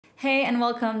Hey and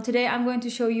welcome. Today I'm going to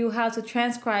show you how to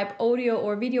transcribe audio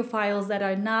or video files that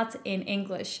are not in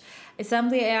English.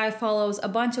 Assembly AI follows a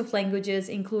bunch of languages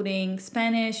including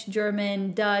Spanish,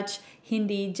 German, Dutch,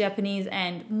 Hindi, Japanese,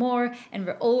 and more. And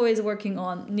we're always working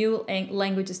on new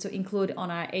languages to include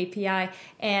on our API.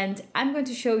 And I'm going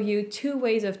to show you two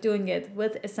ways of doing it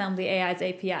with Assembly AI's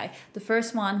API. The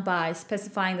first one by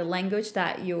specifying the language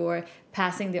that you're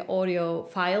passing the audio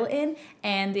file in,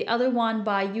 and the other one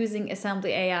by using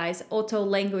Assembly AI's auto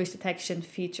language detection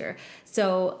feature.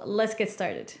 So let's get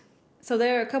started. So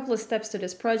there are a couple of steps to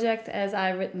this project as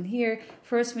I've written here.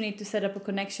 First, we need to set up a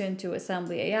connection to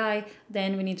Assembly AI.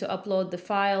 Then we need to upload the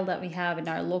file that we have in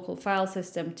our local file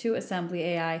system to Assembly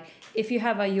AI. If you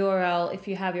have a URL, if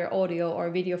you have your audio or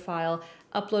video file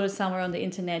uploaded somewhere on the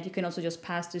internet, you can also just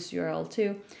pass this URL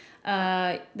too.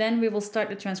 Then we will start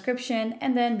the transcription,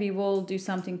 and then we will do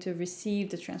something to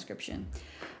receive the transcription.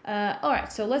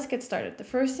 Alright, so let's get started. The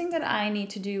first thing that I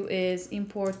need to do is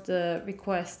import the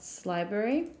requests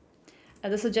library.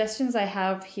 The suggestions I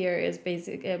have here is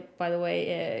basic, by the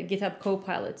way, GitHub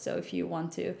Copilot. So if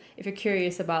you're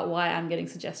curious about why I'm getting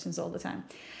suggestions all the time.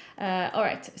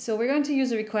 Alright, so we're going to use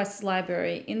the requests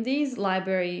library. In these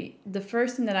library, the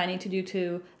first thing that I need to do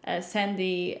to send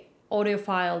the audio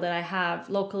file that I have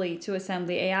locally to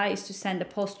Assembly AI is to send a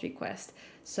post request.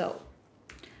 So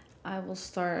I will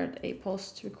start a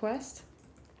post request.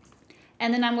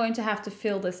 And then I'm going to have to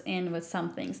fill this in with some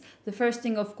things. The first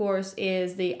thing, of course,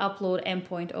 is the upload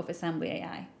endpoint of Assembly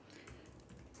AI.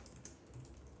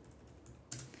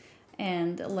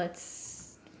 And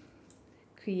let's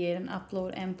create an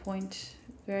upload endpoint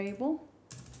variable.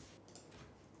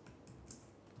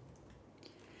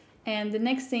 And the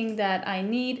next thing that I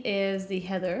need is the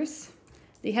headers.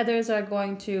 The headers are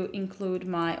going to include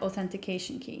my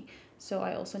authentication key. So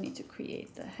I also need to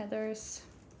create the headers.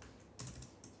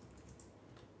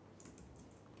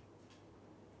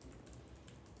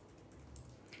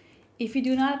 If you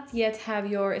do not yet have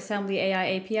your Assembly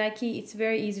AI API key, it's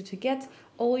very easy to get.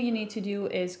 All you need to do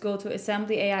is go to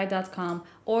assemblyai.com,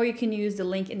 or you can use the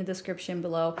link in the description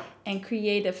below and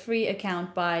create a free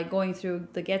account by going through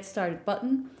the Get Started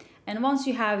button. And once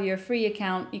you have your free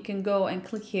account, you can go and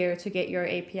click here to get your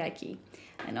API key.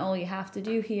 And all you have to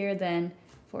do here then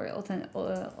for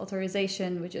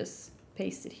authorization, we just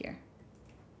paste it here.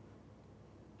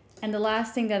 And the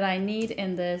last thing that I need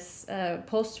in this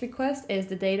post request is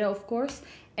the data, of course.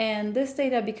 And this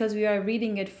data, because we are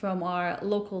reading it from our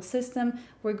local system,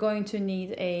 we're going to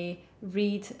need a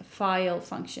read file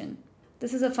function.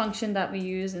 This is a function that we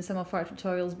use in some of our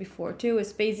tutorials before too.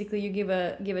 It's basically you give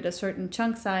it a certain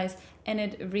chunk size, and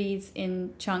it reads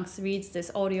in chunks, reads this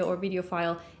audio or video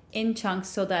file in chunks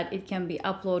so that it can be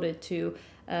uploaded to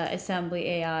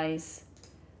Assembly AI's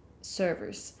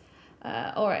servers.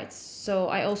 Alright, so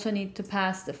I also need to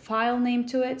pass the file name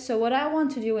to it. So what I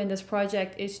want to do in this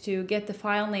project is to get the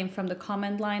file name from the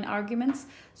command line arguments.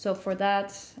 So for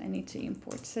that, I need to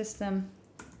import system,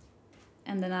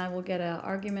 and then I will get an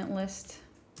argument list.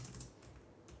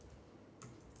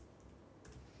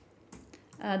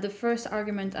 The first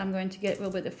argument I'm going to get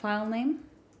will be the file name.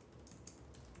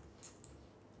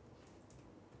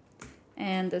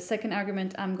 And the second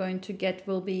argument I'm going to get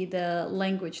will be the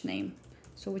language name.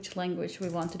 So which language we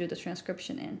want to do the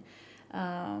transcription in.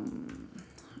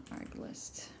 Arg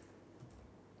list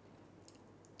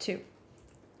 2.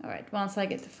 All right, once I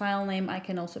get the file name, I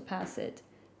can also pass it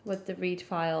with the read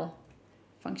file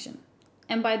function.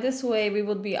 And by this way, we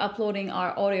would be uploading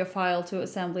our audio file to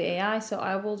Assembly AI. So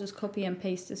I will just copy and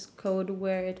paste this code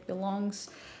where it belongs.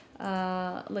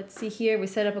 Let's see here, we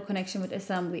set up a connection with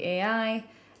Assembly AI.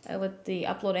 With the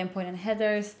upload endpoint and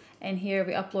headers, and here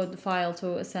we upload the file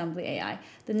to Assembly AI.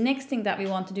 The next thing that we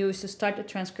want to do is to start the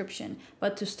transcription.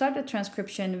 But to start the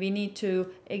transcription, we need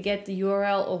to get the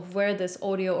URL of where this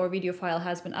audio or video file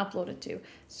has been uploaded to.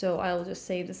 So I will just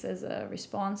save this as a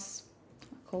response.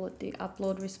 I'll call it the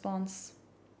upload response.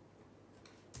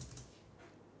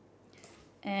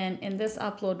 And in this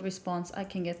upload response, I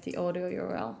can get the audio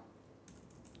URL.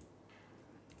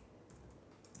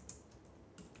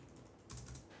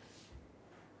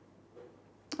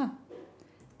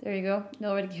 There you go. It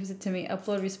already gives it to me.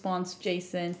 Upload response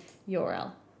JSON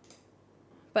URL.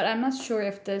 But I'm not sure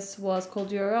if this was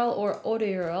called URL or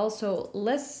audio URL. So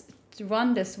let's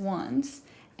run this once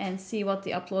and see what the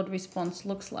upload response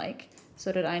looks like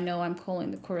so that I know I'm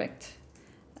calling the correct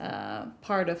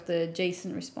part of the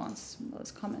JSON response.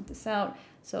 Let's comment this out.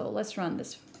 So let's run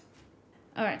this.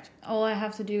 All right. All I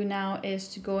have to do now is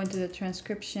to go into the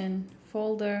transcription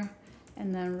folder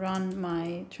and then run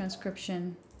my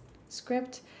transcription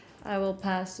script. I will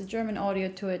pass the German audio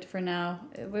to it for now.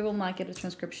 We will not get a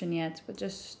transcription yet, but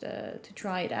just to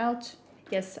try it out.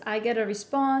 Yes, I get a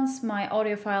response. My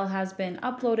audio file has been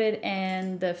uploaded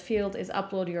and the field is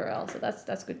upload URL. So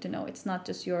that's good to know. It's not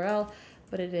just URL,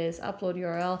 but it is upload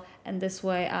URL. And this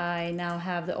way I now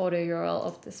have the audio URL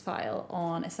of this file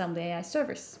on Assembly AI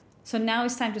servers. So now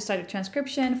it's time to start a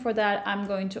transcription. For that, I'm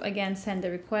going to again send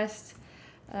a request,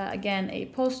 again a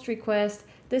post request,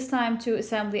 this time to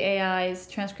Assembly AI's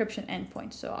transcription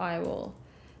endpoint. So I will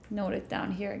note it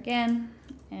down here again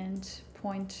and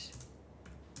point.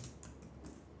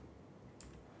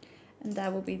 And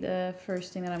that will be the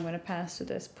first thing that I'm going to pass to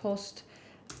this post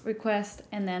request.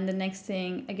 And then the next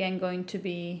thing, again, going to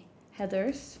be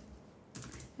headers.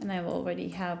 And I will already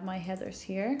have my headers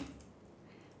here.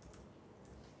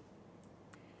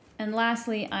 And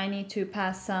lastly, I need to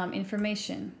pass some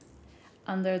information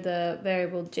under the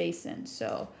variable JSON.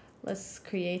 So let's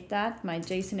create that, my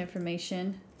JSON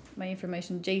information,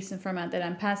 JSON format that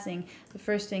I'm passing. The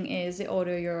first thing is the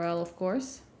audio URL, of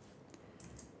course,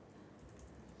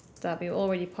 that we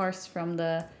already parsed from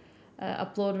the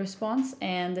upload response.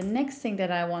 And the next thing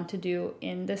that I want to do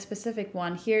in this specific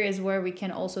one here is where we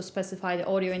can also specify the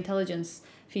audio intelligence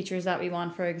features that we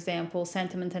want, for example,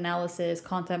 sentiment analysis,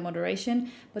 content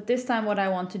moderation. But this time what I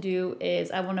want to do is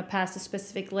I want to pass the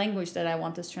specific language that I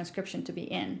want this transcription to be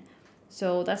in.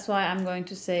 So that's why I'm going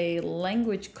to say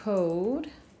language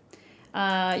code.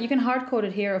 You can hard code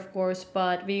it here, of course,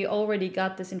 but we already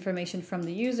got this information from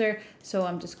the user. So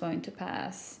I'm just going to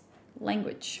pass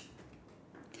language.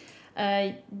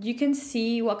 You can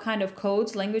see what kind of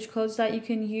codes, language codes that you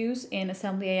can use in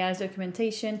Assembly AI's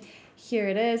documentation. Here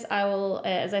it is. I will,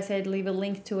 as I said, leave a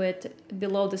link to it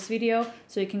below this video,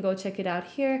 so you can go check it out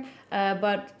here.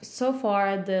 But so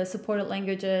far, the supported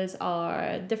languages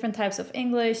are different types of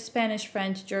English, Spanish,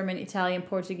 French, German, Italian,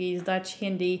 Portuguese, Dutch,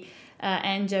 Hindi,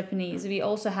 and Japanese. We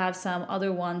also have some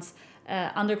other ones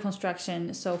under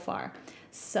construction so far.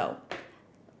 So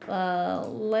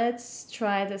let's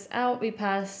try this out. We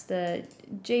pass the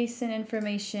JSON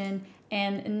information,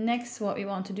 and next what we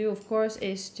want to do, of course,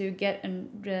 is to get and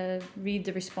read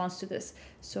the response to this.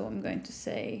 So I'm going to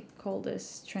say, call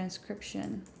this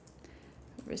transcription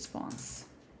response.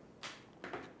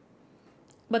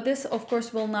 But this, of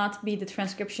course, will not be the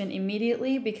transcription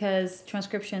immediately because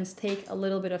transcriptions take a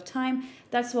little bit of time.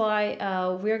 That's why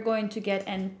we're going to get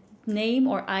an name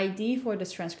or ID for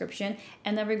this transcription,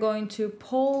 and then we're going to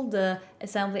poll the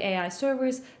Assembly AI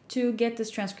servers to get this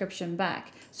transcription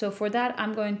back. So for that,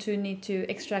 I'm going to need to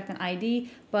extract an ID,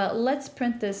 but let's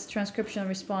print this transcription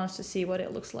response to see what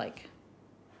it looks like.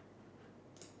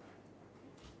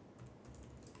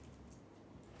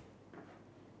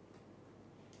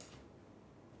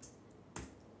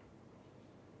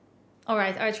 All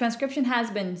right, our transcription has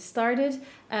been started.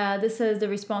 This is the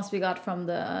response we got from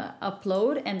the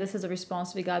upload, and this is the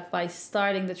response we got by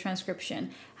starting the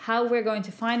transcription. How we're going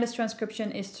to find this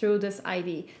transcription is through this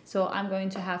ID. So I'm going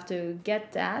to have to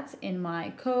get that in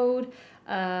my code.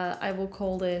 I will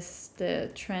call this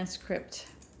the transcript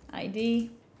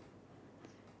ID,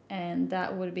 and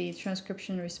that would be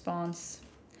transcription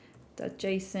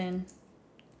response.json.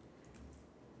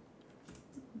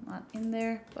 Not in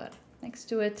there, but next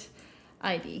to it.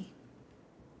 ID.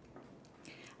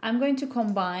 I'm going to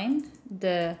combine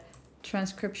the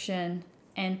transcription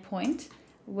endpoint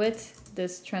with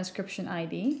this transcription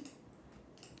ID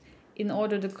in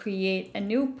order to create a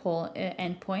new poll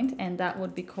endpoint, and that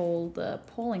would be called the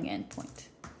polling endpoint.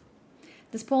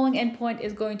 This polling endpoint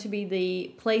is going to be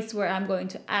the place where I'm going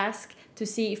to ask to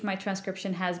see if my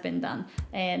transcription has been done,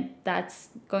 and that's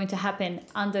going to happen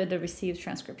under the received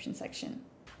transcription section.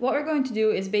 What we're going to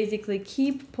do is basically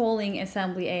keep polling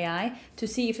Assembly AI to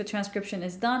see if the transcription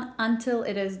is done until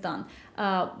it is done.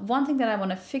 One thing that I want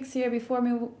to fix here before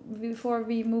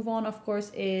we move on, of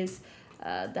course, is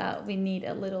that we need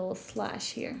a little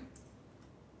slash here.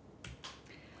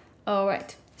 All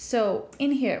right, so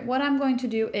in here, what I'm going to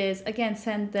do is, again,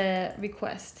 send the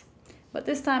request. But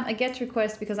this time a GET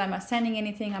request, because I'm not sending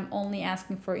anything, I'm only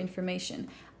asking for information.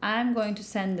 I'm going to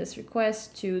send this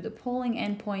request to the polling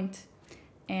endpoint,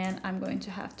 and I'm going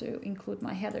to have to include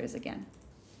my headers again.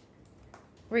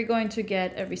 We're going to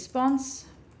get a response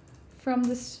from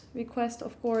this request,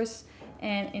 of course,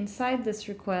 and inside this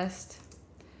response,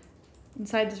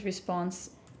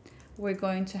 we're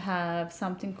going to have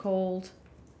something called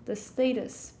the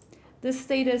status. This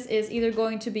status is either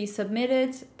going to be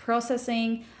submitted,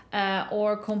 processing,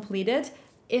 or completed.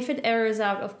 If it errors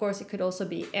out, of course, it could also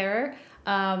be error.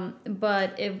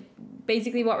 But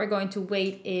basically what we're going to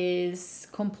wait is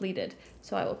completed.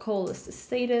 So I will call this the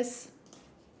status,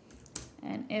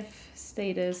 And if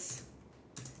status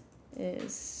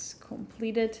is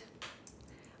completed,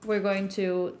 we're going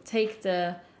to take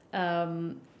the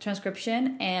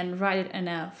transcription and write it in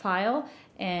a file.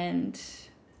 And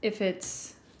if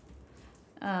it's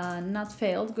not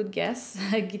failed, good guess,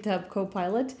 GitHub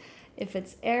Copilot. If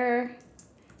it's error,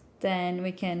 then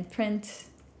we can print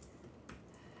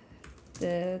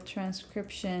the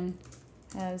transcription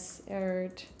has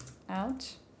errored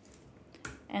out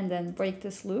and then break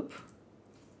this loop.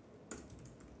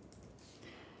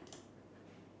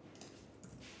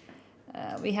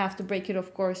 We have to break it,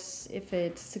 of course, if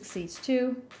it succeeds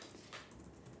too.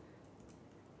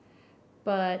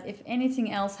 But if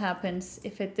anything else happens,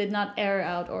 if it did not error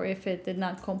out or if it did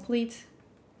not complete,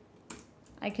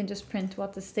 I can just print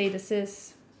what the status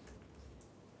is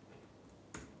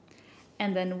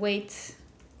and then wait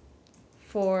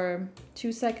for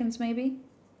 2 seconds maybe.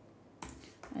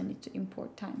 I need to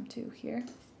import time too here.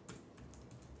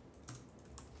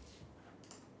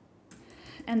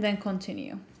 And then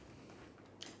continue.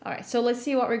 All right, so let's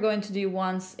see what we're going to do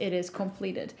once it is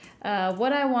completed.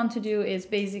 What I want to do is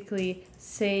basically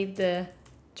save the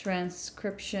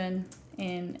transcription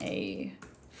in a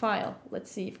file.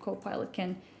 Let's see if Copilot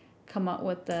can come up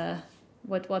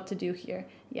with what to do here.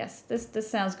 Yes, this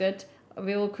sounds good.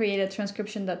 We will create a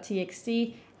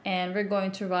transcription.txt and we're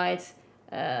going to write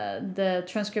the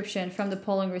transcription from the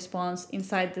polling response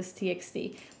inside this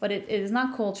txt. But it is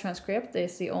not called transcript,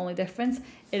 that's the only difference.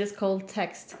 It is called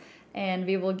text. And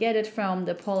we will get it from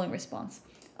the polling response.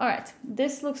 All right,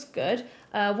 this looks good.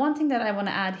 One thing that I want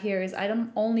to add here is I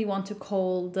don't only want to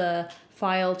call the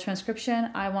file transcription,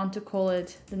 I want to call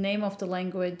it the name of the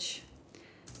language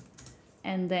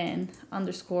and then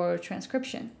underscore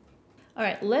transcription. All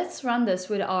right, let's run this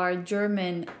with our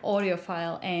German audio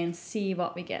file and see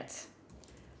what we get.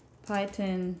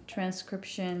 Python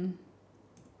transcription.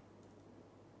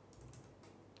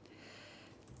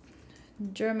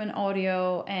 German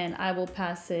audio, and I will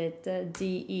pass it the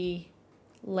DE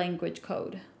language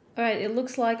code. All right, it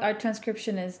looks like our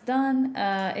transcription is done.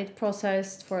 It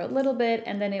processed for a little bit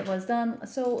and then it was done.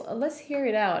 So let's hear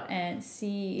it out and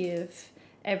see if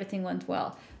everything went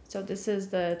well. So this is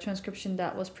the transcription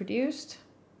that was produced.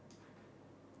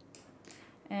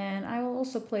 And I will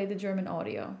also play the German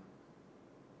audio.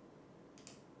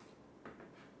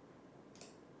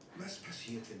 Was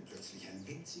passiert, wenn plötzlich ein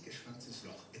winziges schwarzes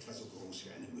Loch, etwa so groß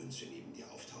wie eine Münze, neben dir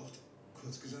auftaucht?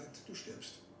 Kurz gesagt, du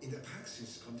stirbst. In der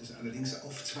Praxis kommt es allerdings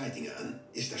auf zwei Dinge an.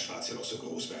 Ist das schwarze Loch so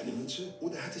groß wie eine Münze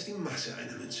oder hat es die Masse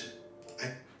einer Münze?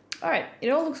 Alright, it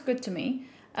all looks good to me.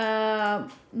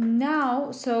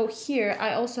 Now, so here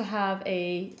I also have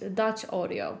a Dutch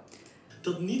audio.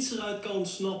 Dat niets eruit kan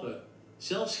ontsnappen.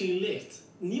 Zelfs geen licht.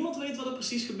 Niemand weet wat er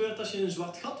precies gebeurt als je in een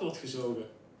zwart gat wordt gezogen.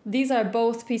 These are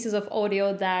both pieces of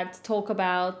audio that talk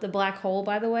about the black hole,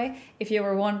 by the way, if you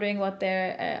were wondering what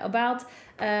they're about.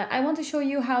 I want to show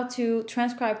you how to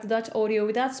transcribe the Dutch audio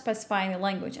without specifying the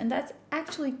language. And that's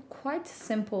actually quite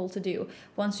simple to do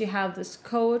once you have this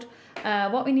code.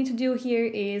 What we need to do here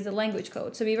is the language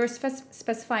code. So we were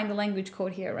specifying the language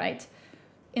code here, right?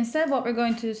 Instead, what we're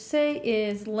going to say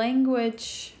is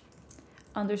language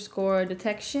underscore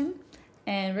detection.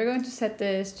 And we're going to set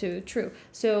this to true.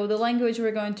 So the language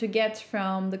we're going to get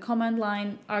from the command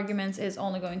line arguments is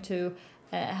only going to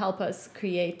help us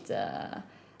create,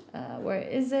 where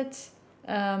is it?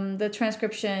 The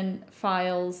transcription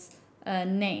file's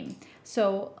name.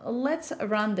 So let's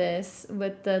run this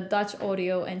with the Dutch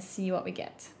audio and see what we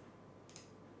get.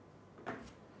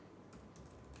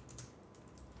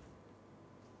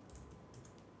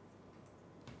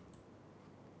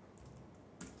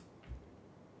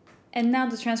 And now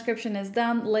the transcription is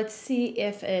done. Let's see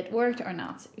if it worked or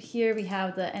not. Here we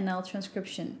have the NL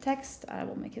transcription text. I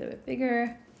will make it a bit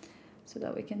bigger so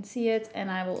that we can see it. And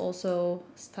I will also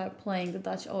start playing the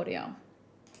Dutch audio.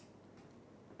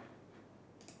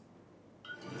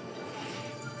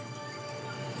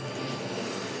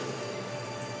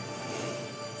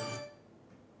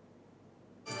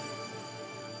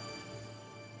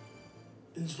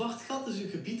 Een zwart gat is een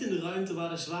gebied in de ruimte waar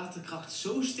de zwaartekracht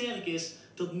zo sterk is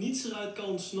dat niets eruit kan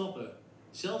ontsnappen.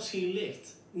 Zelfs geen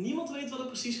licht. Niemand weet wat er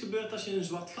precies gebeurt als je in een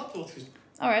zwart gat wordt gezogen.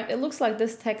 Alright, it looks like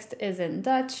this text is in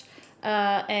Dutch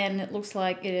and it looks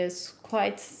like it is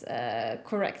quite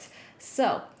correct.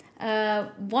 So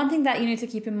One thing that you need to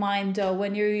keep in mind though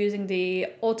when you're using the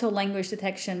auto language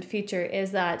detection feature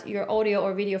is that your audio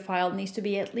or video file needs to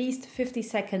be at least 50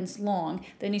 seconds long.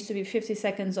 There needs to be 50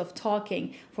 seconds of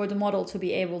talking for the model to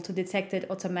be able to detect it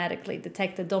automatically,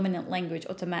 detect the dominant language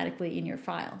automatically in your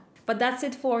file. But that's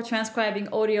it for transcribing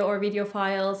audio or video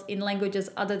files in languages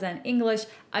other than English.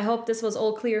 I hope this was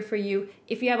all clear for you.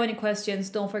 If you have any questions,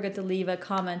 don't forget to leave a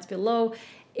comment below.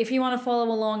 If you want to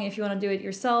follow along, if you want to do it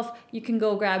yourself, you can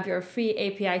go grab your free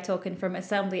API token from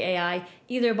Assembly AI,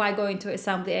 either by going to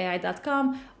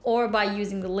assemblyai.com or by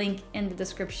using the link in the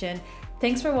description.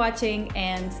 Thanks for watching,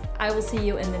 and I will see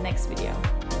you in the next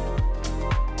video.